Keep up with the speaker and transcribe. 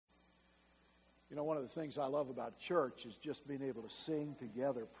You know, one of the things I love about church is just being able to sing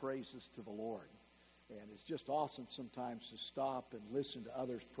together praises to the Lord. And it's just awesome sometimes to stop and listen to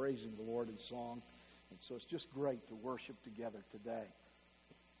others praising the Lord in song. And so it's just great to worship together today.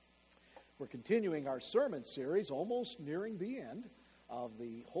 We're continuing our sermon series, almost nearing the end of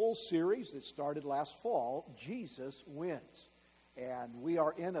the whole series that started last fall, Jesus Wins. And we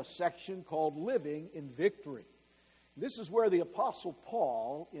are in a section called Living in Victory. This is where the Apostle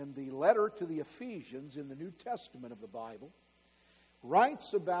Paul, in the letter to the Ephesians in the New Testament of the Bible,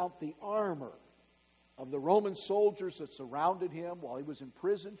 writes about the armor of the Roman soldiers that surrounded him while he was in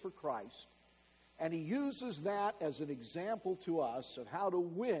prison for Christ. And he uses that as an example to us of how to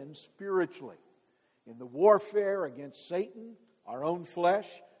win spiritually in the warfare against Satan, our own flesh,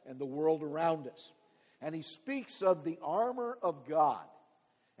 and the world around us. And he speaks of the armor of God.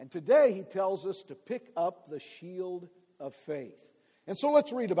 And today he tells us to pick up the shield of faith. And so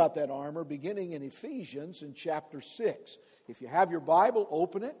let's read about that armor beginning in Ephesians in chapter 6. If you have your Bible,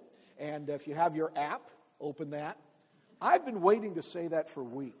 open it. And if you have your app, open that. I've been waiting to say that for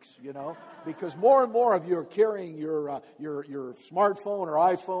weeks, because more and more of you are carrying your smartphone or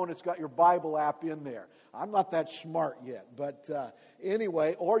iPhone. It's got your Bible app in there. I'm not that smart yet. But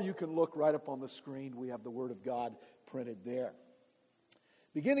anyway, or you can look right up on the screen. We have the Word of God printed there.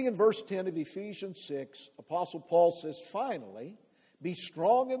 Beginning in verse 10 of Ephesians 6, Apostle Paul says, "Finally, be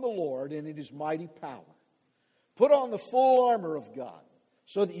strong in the Lord and in His mighty power. Put on the full armor of God,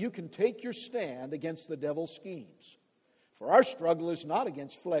 so that you can take your stand against the devil's schemes. For our struggle is not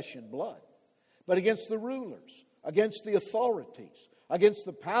against flesh and blood, but against the rulers, against the authorities, against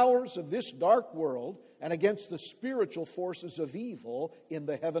the powers of this dark world, and against the spiritual forces of evil in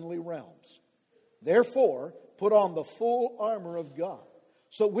the heavenly realms. Therefore, put on the full armor of God,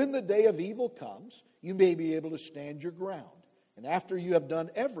 so when the day of evil comes, you may be able to stand your ground. And after you have done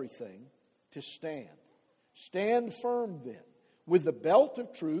everything, to stand. Stand firm then, with the belt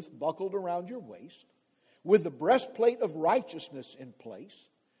of truth buckled around your waist, with the breastplate of righteousness in place,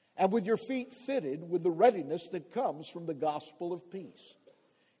 and with your feet fitted with the readiness that comes from the gospel of peace.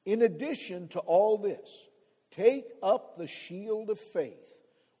 In addition to all this, take up the shield of faith,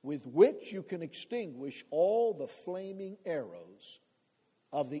 with which you can extinguish all the flaming arrows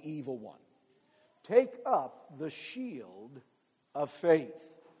of the evil one." Take up the shield of faith.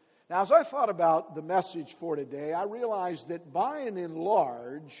 Now, as I thought about the message for today, I realized that by and in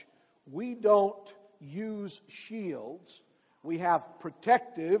large, we don't use shields. We have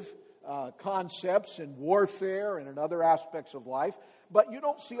protective concepts in warfare and in other aspects of life, but you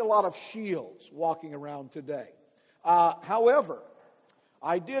don't see a lot of shields walking around today. However,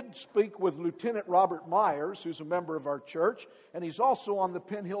 I did speak with Lieutenant Robert Myers, who's a member of our church, and he's also on the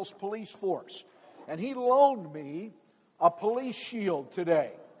Penn Hills Police Force. And he loaned me a police shield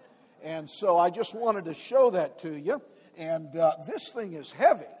today. And so I just wanted to show that to you. And this thing is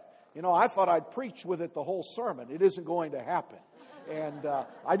heavy. I thought I'd preach with it the whole sermon. It isn't going to happen. And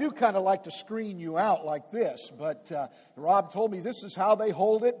I do kind of like to screen you out like this, but Rob told me this is how they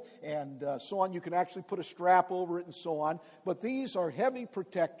hold it, and so on. You can actually put a strap over it and so on. But these are heavy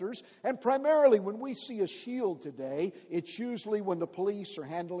protectors, and primarily when we see a shield today, it's usually when the police are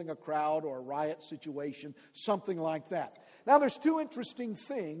handling a crowd or a riot situation, something like that. Now, there's two interesting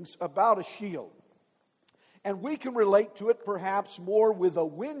things about a shield, and we can relate to it perhaps more with a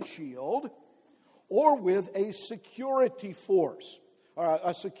windshield or with a security force, or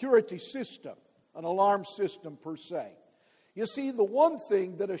a security system, an alarm system per se. You see, the one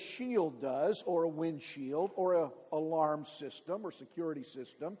thing that a shield does, or a windshield, or an alarm system, or security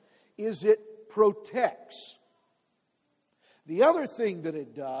system, is it protects. The other thing that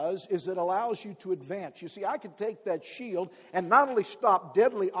it does is it allows you to advance. You see, I can take that shield and not only stop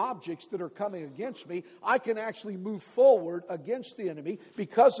deadly objects that are coming against me, I can actually move forward against the enemy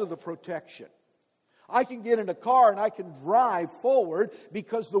because of the protection. I can get in a car and I can drive forward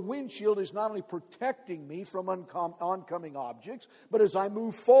because the windshield is not only protecting me from oncoming objects, but as I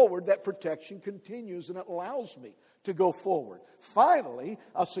move forward, that protection continues and it allows me to go forward. Finally,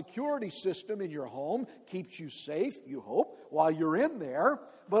 a security system in your home keeps you safe, you hope, while you're in there,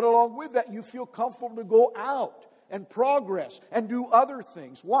 but along with that, you feel comfortable to go out and progress and do other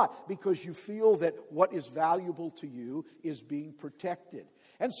things. Why? Because you feel that what is valuable to you is being protected.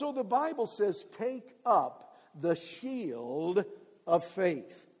 And so the Bible says, take up the shield of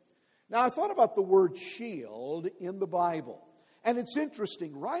faith. Now, I thought about the word shield in the Bible. And it's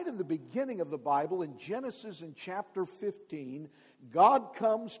interesting, right in the beginning of the Bible, in Genesis in chapter 15, God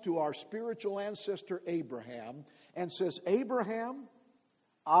comes to our spiritual ancestor Abraham and says, "Abraham,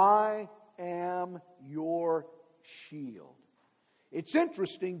 I am your shield." It's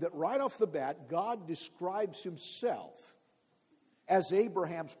interesting that right off the bat, God describes himself as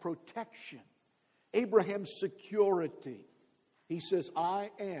Abraham's protection, Abraham's security. He says,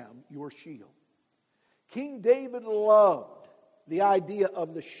 I am your shield. King David loved the idea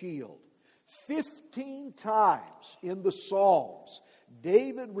of the shield. 15 times in the Psalms,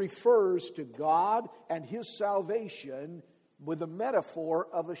 David refers to God and his salvation with a metaphor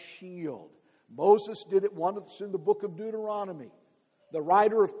of a shield. Moses did it once in the book of Deuteronomy. The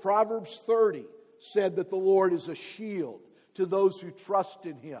writer of Proverbs 30 said that the Lord is a shield to those who trust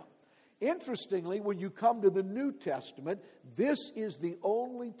in him. Interestingly, when you come to the New Testament, this is the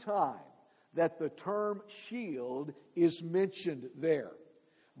only time that the term shield is mentioned there.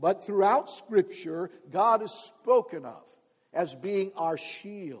 But throughout Scripture, God is spoken of as being our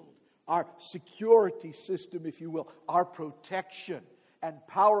shield, our security system, if you will, our protection, and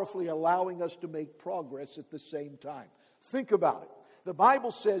powerfully allowing us to make progress at the same time. Think about it. The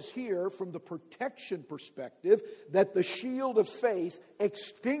Bible says here, from the protection perspective, that the shield of faith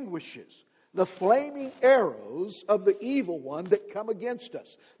extinguishes the flaming arrows of the evil one that come against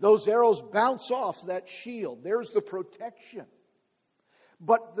us. Those arrows bounce off that shield. There's the protection.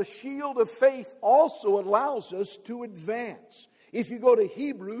 But the shield of faith also allows us to advance. If you go to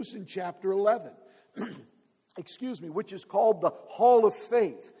Hebrews in chapter 11, which is called the Hall of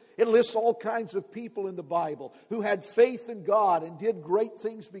Faith. It lists all kinds of people in the Bible who had faith in God and did great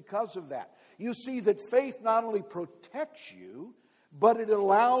things because of that. You see that faith not only protects you, but it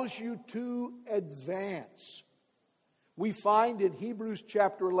allows you to advance. We find in Hebrews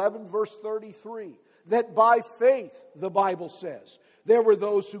chapter 11, verse 33, that by faith, the Bible says, there were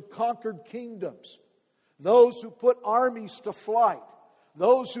those who conquered kingdoms, those who put armies to flight,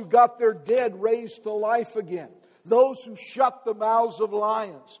 those who got their dead raised to life again, those who shut the mouths of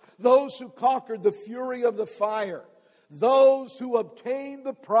lions, those who conquered the fury of the fire, those who obtained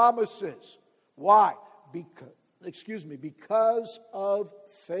the promises. Why? Because of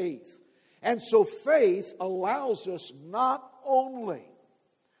faith. And so faith allows us not only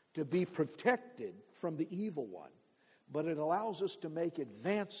to be protected from the evil one, but it allows us to make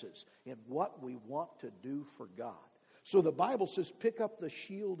advances in what we want to do for God. So the Bible says, pick up the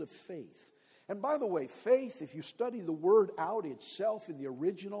shield of faith. And by the way, faith, if you study the word out itself in the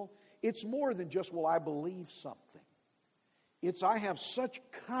original, it's more than just, well, I believe something. It's I have such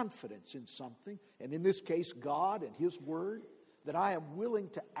confidence in something, and in this case, God and His Word, that I am willing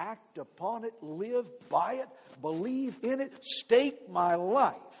to act upon it, live by it, believe in it, stake my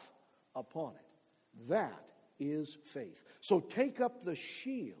life upon it. That is faith. So take up the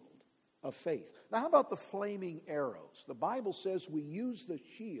shield of faith. Now, how about the flaming arrows? The Bible says we use the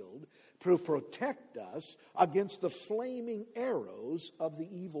shield to protect us against the flaming arrows of the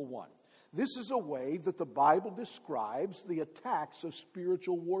evil one. This is a way that the Bible describes the attacks of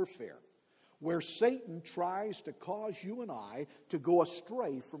spiritual warfare, where Satan tries to cause you and I to go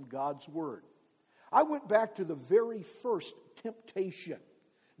astray from God's Word. I went back to the very first temptation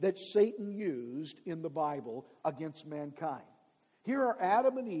that Satan used in the Bible against mankind. Here are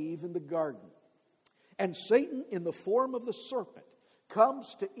Adam and Eve in the garden. And Satan, in the form of the serpent,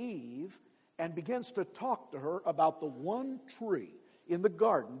 comes to Eve and begins to talk to her about the one tree in the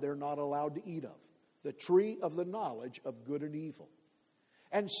garden they're not allowed to eat of, the tree of the knowledge of good and evil.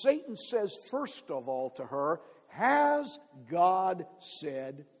 And Satan says, first of all to her, has God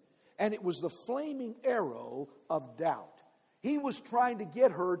said? And it was the flaming arrow of doubt. He was trying to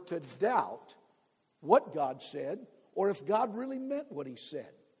get her to doubt what God said, or if God really meant what He said.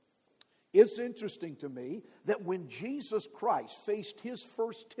 It's interesting to me that when Jesus Christ faced His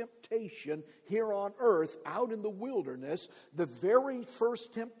first temptation here on earth, out in the wilderness, the very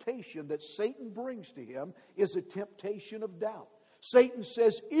first temptation that Satan brings to Him is a temptation of doubt. Satan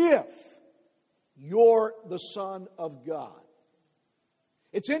says, if you're the Son of God.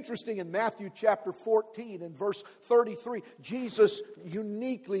 It's interesting in Matthew chapter 14 and verse 33, Jesus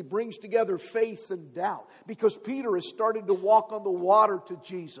uniquely brings together faith and doubt because Peter has started to walk on the water to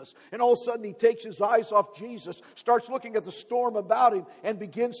Jesus. And all of a sudden he takes his eyes off Jesus, starts looking at the storm about him and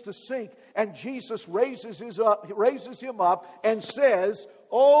begins to sink. And Jesus raises him up and says,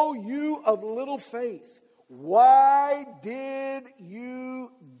 "Oh, you of little faith, why did you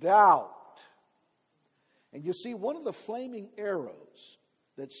doubt?" And you see, one of the flaming arrows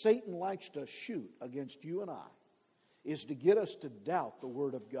that Satan likes to shoot against you and I is to get us to doubt the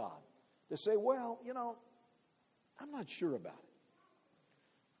Word of God. To say, well, I'm not sure about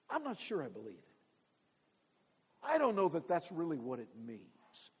it. I'm not sure I believe it. I don't know that that's really what it means.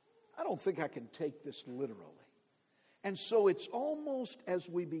 I don't think I can take this literally. And so it's almost as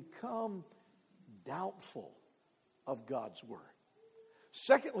we become doubtful of God's Word.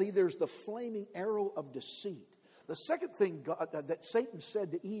 Secondly, there's the flaming arrow of deceit. The second thing that Satan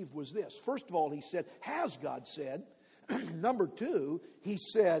said to Eve was this. First of all, he said, has God said? Number two, he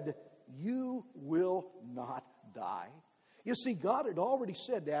said, you will not die. You see, God had already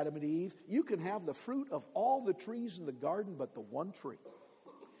said to Adam and Eve, you can have the fruit of all the trees in the garden but the one tree.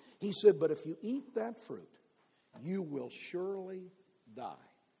 He said, but if you eat that fruit, you will surely die.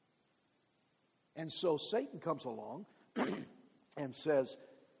 And so Satan comes along and says,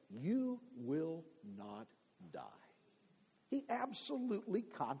 you will not die. He absolutely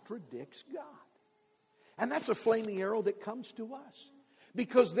contradicts God. And that's a flaming arrow that comes to us.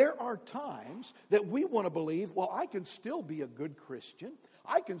 Because there are times that we want to believe, well, I can still be a good Christian.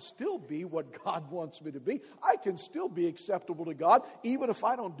 I can still be what God wants me to be. I can still be acceptable to God, even if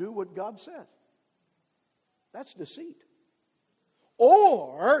I don't do what God says. That's deceit.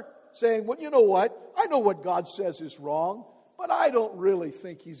 Or saying, well, you know what? I know what God says is wrong, but I don't really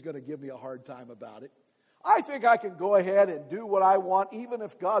think He's going to give me a hard time about it. I think I can go ahead and do what I want, even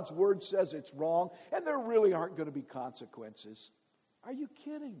if God's Word says it's wrong, and there really aren't going to be consequences. Are you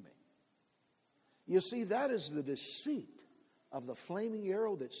kidding me? You see, that is the deceit of the flaming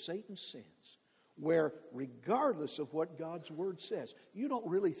arrow that Satan sends, where regardless of what God's Word says, you don't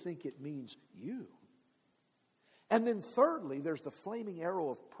really think it means you. And then thirdly, there's the flaming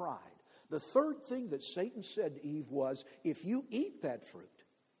arrow of pride. The third thing that Satan said to Eve was, if you eat that fruit,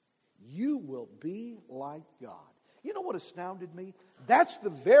 you will be like God. You know what astounded me? That's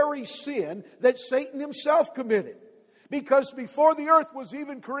the very sin that Satan himself committed. Because before the earth was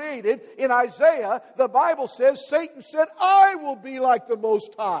even created, in Isaiah, the Bible says, Satan said, I will be like the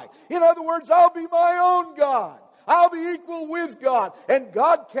Most High. In other words, I'll be my own God. I'll be equal with God. And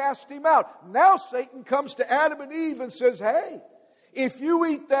God cast him out. Now Satan comes to Adam and Eve and says, hey, if you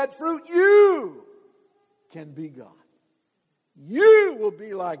eat that fruit, you can be God. You will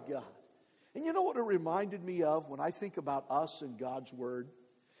be like God. And you know what it reminded me of when I think about us and God's Word?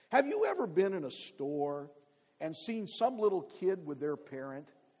 Have you ever been in a store and seen some little kid with their parent,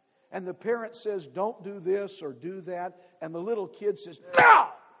 and the parent says, don't do this or do that, and the little kid says, no!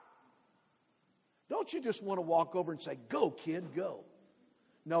 Don't you just want to walk over and say, go, kid, go?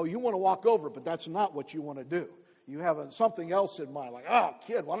 No, you want to walk over, but that's not what you want to do. You have something else in mind, like, oh,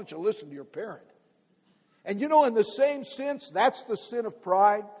 kid, why don't you listen to your parent? And you know, in the same sense, that's the sin of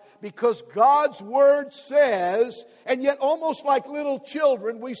pride. Because God's Word says, and yet almost like little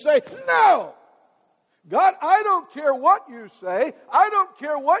children, we say, no! God, I don't care what you say. I don't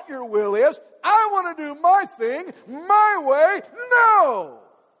care what your will is. I want to do my thing, my way. No!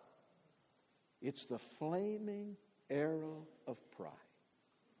 It's the flaming arrow of pride.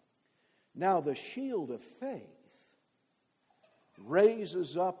 Now, the shield of faith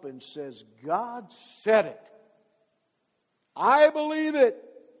raises up and says, God said it. I believe it.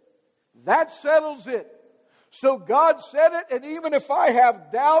 That settles it. So God said it, and even if I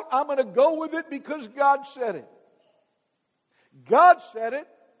have doubt, I'm going to go with it because God said it. God said it,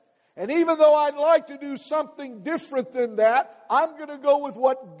 and even though I'd like to do something different than that, I'm going to go with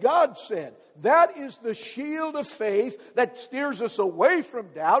what God said. That is the shield of faith that steers us away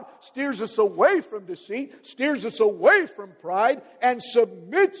from doubt, steers us away from deceit, steers us away from pride, and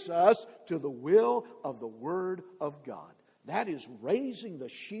submits us to the will of the Word of God. That is raising the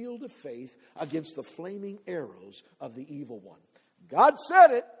shield of faith against the flaming arrows of the evil one. God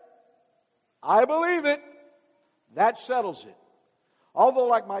said it. I believe it. That settles it. Although,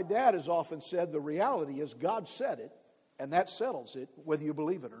 like my dad has often said, the reality is God said it, and that settles it, whether you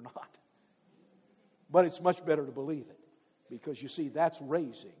believe it or not. But it's much better to believe it, because you see, that's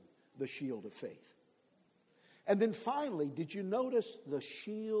raising the shield of faith. And then finally, did you notice the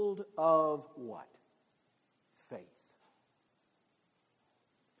shield of what? Faith.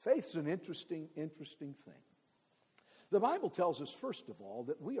 Faith's an interesting thing. The Bible tells us, first of all,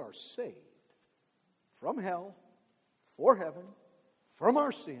 that we are saved from hell, for heaven, from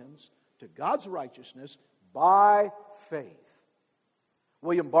our sins, to God's righteousness by faith.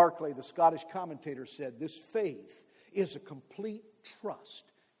 William Barclay, the Scottish commentator, said, this faith is a complete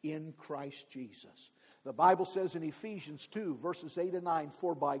trust in Christ Jesus. The Bible says in Ephesians 2, verses 8 and 9,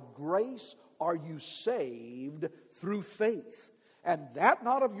 for by grace are you saved through faith. And that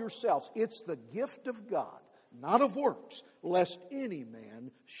not of yourselves. It's the gift of God, not of works, lest any man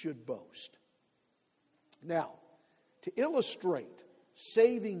should boast. Now, to illustrate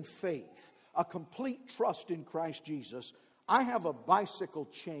saving faith, a complete trust in Christ Jesus, I have a bicycle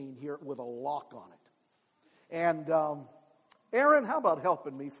chain here with a lock on it. And Aaron, how about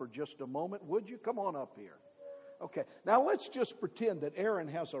helping me for just a moment? Would you? Come on up here. Okay, now let's just pretend that Aaron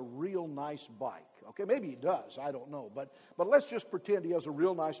has a real nice bike, Okay, maybe he does. I don't know. But let's just pretend he has a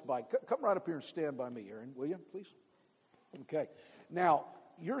real nice bike. Come right up here and stand by me, Aaron, will you, please? Okay. Now,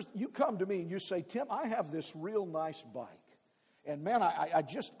 you come to me and you say, Tim, I have this real nice bike. And man, I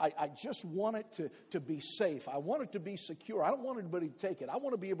just want it to be safe. I want it to be secure. I don't want anybody to take it. I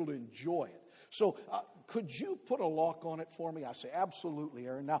want to be able to enjoy it. So could you put a lock on it for me? I say, absolutely,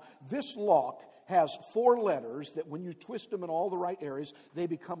 Aaron. Now, this lock has 4 letters that when you twist them in all the right areas, they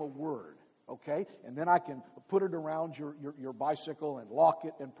become a word. Okay? And then I can put it around your bicycle and lock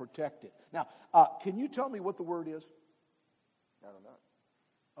it and protect it. Now, can you tell me what the word is? I don't know.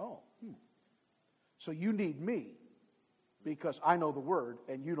 Oh. So you need me. Because I know the word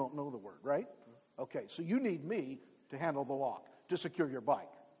and you don't know the word, right? Okay, so you need me to handle the lock, to secure your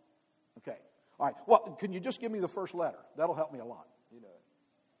bike. Okay, all right. Well, can you just give me the first letter? That'll help me a lot. You know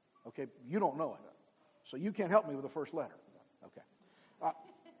it. Okay, you don't know it. So you can't help me with the first letter. Okay.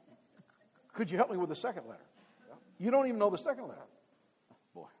 Could you help me with the second letter? You don't even know the second letter.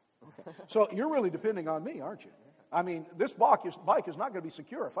 Boy. Okay. So you're really depending on me, aren't you? I mean, this bike is not going to be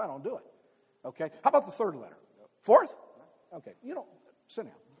secure if I don't do it. Okay, how about the third letter? Fourth? Okay, sit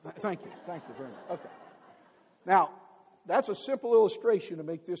down. Thank you very much. Okay. Now, that's a simple illustration to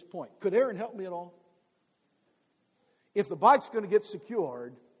make this point. Could Aaron help me at all? If the bike's going to get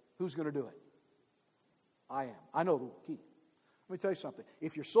secured, who's going to do it? I am. I know the key. Let me tell you something.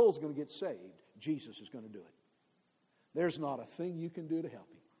 If your soul's going to get saved, Jesus is going to do it. There's not a thing you can do to help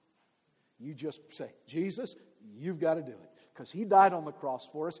him. You just say, Jesus, you've got to do it. Because He died on the cross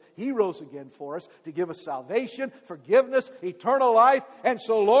for us. He rose again for us to give us salvation, forgiveness, eternal life. And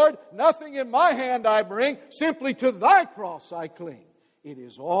so, Lord, nothing in my hand I bring, simply to Thy cross I cling. It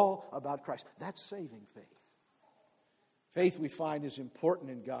is all about Christ. That's saving faith. Faith, we find, is important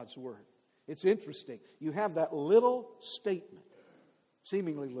in God's Word. It's interesting. You have that little statement,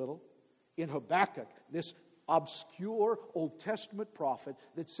 seemingly little, in Habakkuk, this obscure Old Testament prophet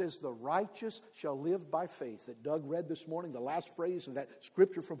that says the righteous shall live by faith, that Doug read this morning, the last phrase of that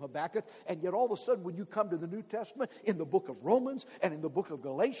scripture from Habakkuk. And yet all of a sudden when you come to the New Testament, in the book of Romans and in the book of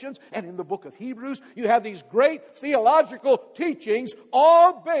Galatians and in the book of Hebrews, you have these great theological teachings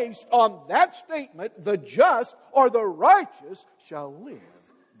all based on that statement, the just or the righteous shall live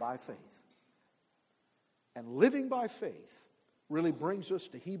by faith. And living by faith really brings us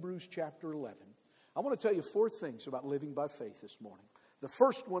to Hebrews chapter 11. I want to tell you 4 things about living by faith this morning. The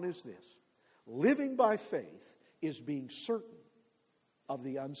first one is this. Living by faith is being certain of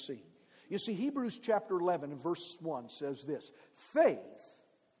the unseen. You see, Hebrews chapter 11 and verse 1 says this. Faith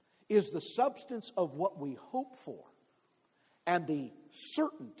is the substance of what we hope for and the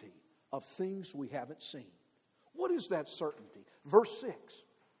certainty of things we haven't seen. What is that certainty? Verse 6.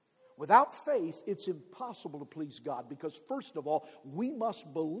 Without faith, it's impossible to please God because, first of all, we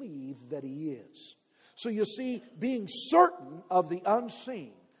must believe that He is. So you see, being certain of the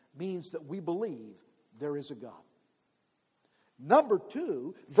unseen means that we believe there is a God. Number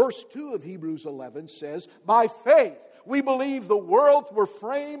 2, verse 2 of Hebrews 11 says, by faith we believe the worlds were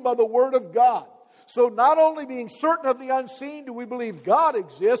framed by the Word of God. So not only being certain of the unseen do we believe God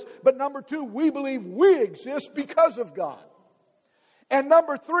exists, but number 2, we believe we exist because of God. And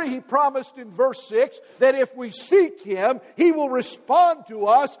number 3, He promised in verse 6 that if we seek Him, He will respond to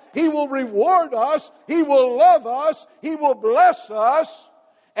us, He will reward us, He will love us, He will bless us.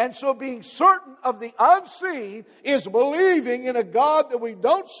 And so being certain of the unseen is believing in a God that we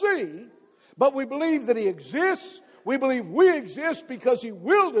don't see, but we believe that He exists. We believe we exist because He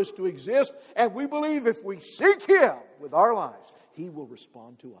willed us to exist. And we believe if we seek Him with our lives, He will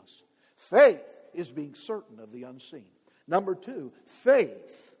respond to us. Faith is being certain of the unseen. Number 2,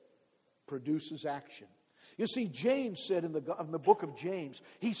 faith produces action. You see, James said in the book of James,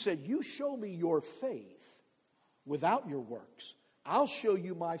 he said, you show me your faith without your works. I'll show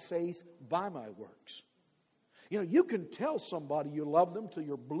you my faith by my works. You know, you can tell somebody you love them till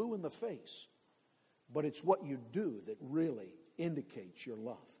you're blue in the face, but it's what you do that really indicates your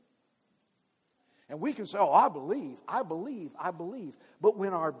love. And we can say, oh, I believe. But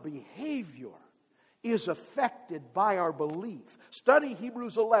when our behavior is affected by our belief. Study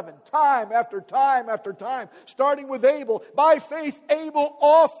Hebrews 11 time after time after time, starting with Abel. By faith, Abel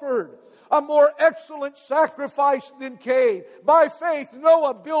offered a more excellent sacrifice than Cain. By faith,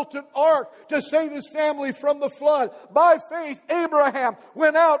 Noah built an ark to save his family from the flood. By faith, Abraham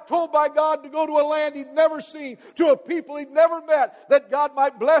went out, told by God to go to a land he'd never seen, to a people he'd never met, that God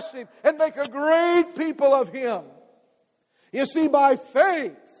might bless him and make a great people of him. You see, by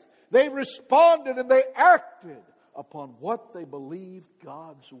faith, they responded and they acted upon what they believed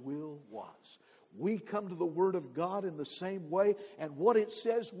God's will was. We come to the Word of God in the same way, and what it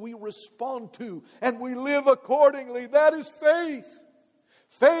says we respond to, and we live accordingly. That is faith.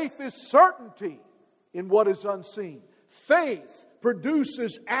 Faith is certainty in what is unseen. Faith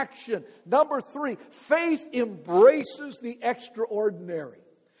produces action. Number 3, faith embraces the extraordinary.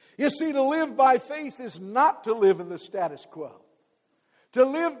 You see, to live by faith is not to live in the status quo. To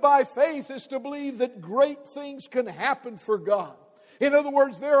live by faith is to believe that great things can happen for God. In other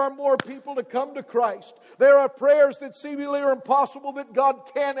words, there are more people to come to Christ. There are prayers that seemingly are impossible that God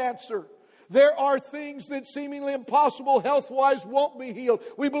can answer. There are things that seemingly impossible health-wise won't be healed.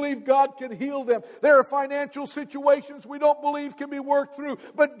 We believe God can heal them. There are financial situations we don't believe can be worked through,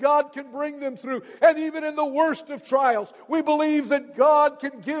 but God can bring them through. And even in the worst of trials, we believe that God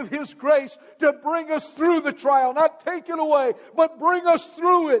can give His grace to bring us through the trial. Not take it away, but bring us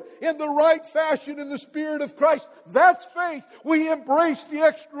through it in the right fashion in the Spirit of Christ. That's faith. We embrace the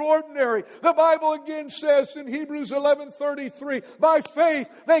extraordinary. The Bible again says in Hebrews 11:33, by faith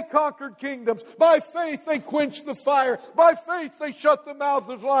they conquered kingdoms. By faith they quenched the fire. By faith they shut the mouths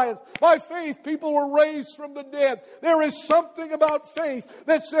of lions. By faith people were raised from the dead. There is something about faith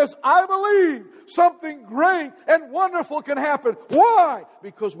that says, I believe something great and wonderful can happen. Why?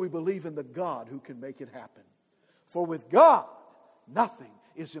 Because we believe in the God who can make it happen. For with God, nothing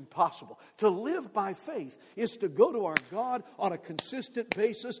is impossible. To live by faith is to go to our God on a consistent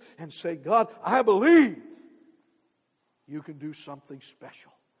basis and say, God, I believe you can do something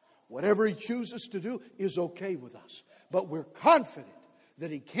special. Whatever He chooses to do is okay with us. But we're confident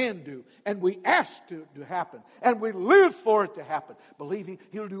that He can do. And we ask it to happen. And we live for it to happen. Believing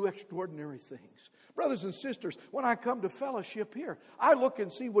He'll do extraordinary things. Brothers and sisters, when I come to fellowship here, I look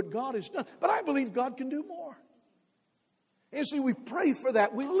and see what God has done. But I believe God can do more. You see, we pray for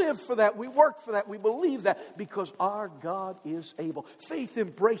that, we live for that, we work for that, we believe that because our God is able. Faith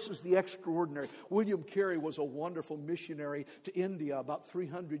embraces the extraordinary. William Carey was a wonderful missionary to India about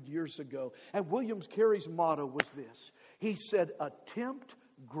 300 years ago. And William Carey's motto was this. He said, attempt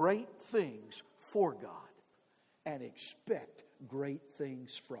great things for God and expect great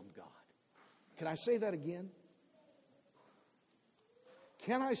things from God. Can I say that again?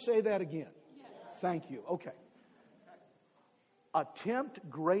 Can I say that again? Yes. Thank you. Okay. Attempt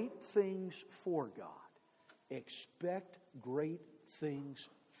great things for God. Expect great things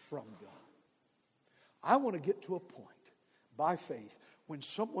from God. I want to get to a point, by faith, when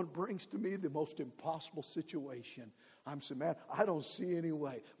someone brings to me the most impossible situation, I'm saying, man, I don't see any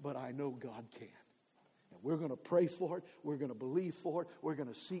way, but I know God can. And we're going to pray for it. We're going to believe for it. We're going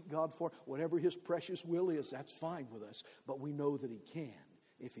to seek God for it. Whatever His precious will is, that's fine with us. But we know that He can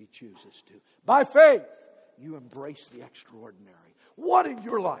if He chooses to. By faith, you embrace the extraordinary. What in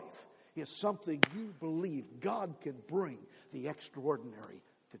your life is something you believe God can bring the extraordinary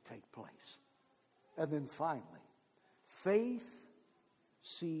to take place? And then finally, faith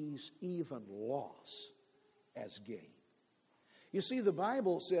sees even loss as gain. You see, the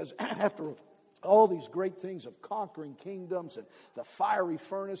Bible says after all these great things of conquering kingdoms and the fiery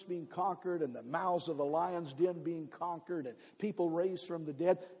furnace being conquered and the mouths of the lion's den being conquered and people raised from the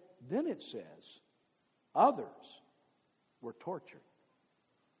dead, then it says others were tortured.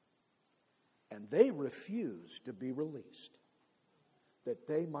 And they refused to be released, that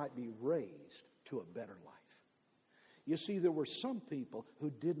they might be raised to a better life. You see, there were some people who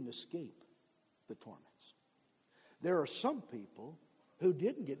didn't escape the torments. There are some people who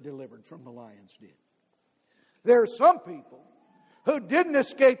didn't get delivered from the lion's den. There are some people who didn't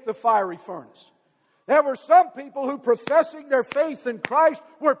escape the fiery furnace. There were some people who, professing their faith in Christ,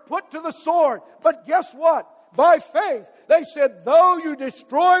 were put to the sword. But guess what? By faith, they said, though you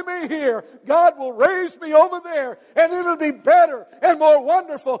destroy me here, God will raise me over there, and it'll be better and more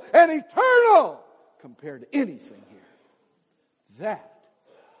wonderful and eternal compared to anything here. That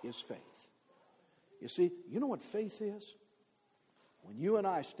is faith. You see, you know what faith is? When you and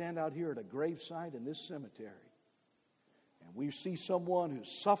I stand out here at a gravesite in this cemetery, and we see someone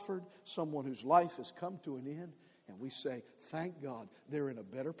who's suffered, someone whose life has come to an end, and we say, thank God, they're in a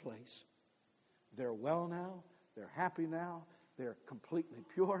better place. They're well now. They're happy now. They're completely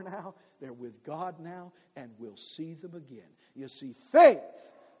pure now. They're with God now. And we'll see them again. You see, faith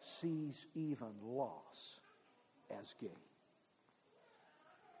sees even loss as gain.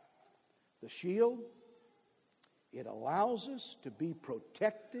 The shield, it allows us to be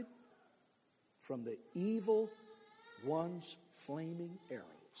protected from the evil one's flaming arrows.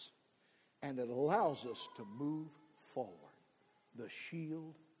 And it allows us to move forward. The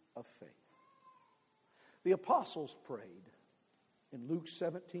shield of faith. The apostles prayed in Luke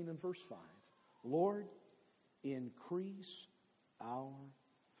 17 and verse 5, Lord, increase our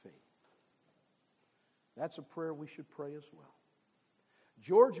faith. That's a prayer we should pray as well.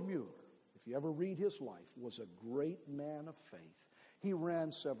 George Mueller, if you ever read his life, was a great man of faith. He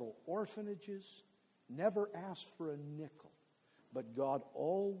ran several orphanages, never asked for a nickel, but God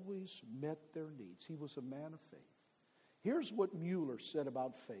always met their needs. He was a man of faith. Here's what Mueller said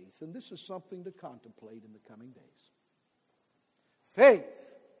about faith, and this is something to contemplate in the coming days. Faith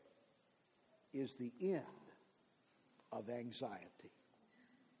is the end of anxiety,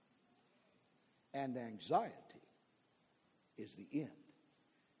 and anxiety is the end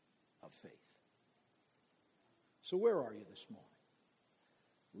of faith. So where are you this morning?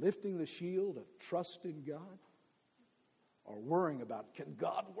 Lifting the shield of trust in God, or worrying about, can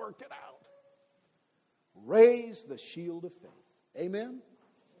God work it out? Raise the shield of faith. Amen?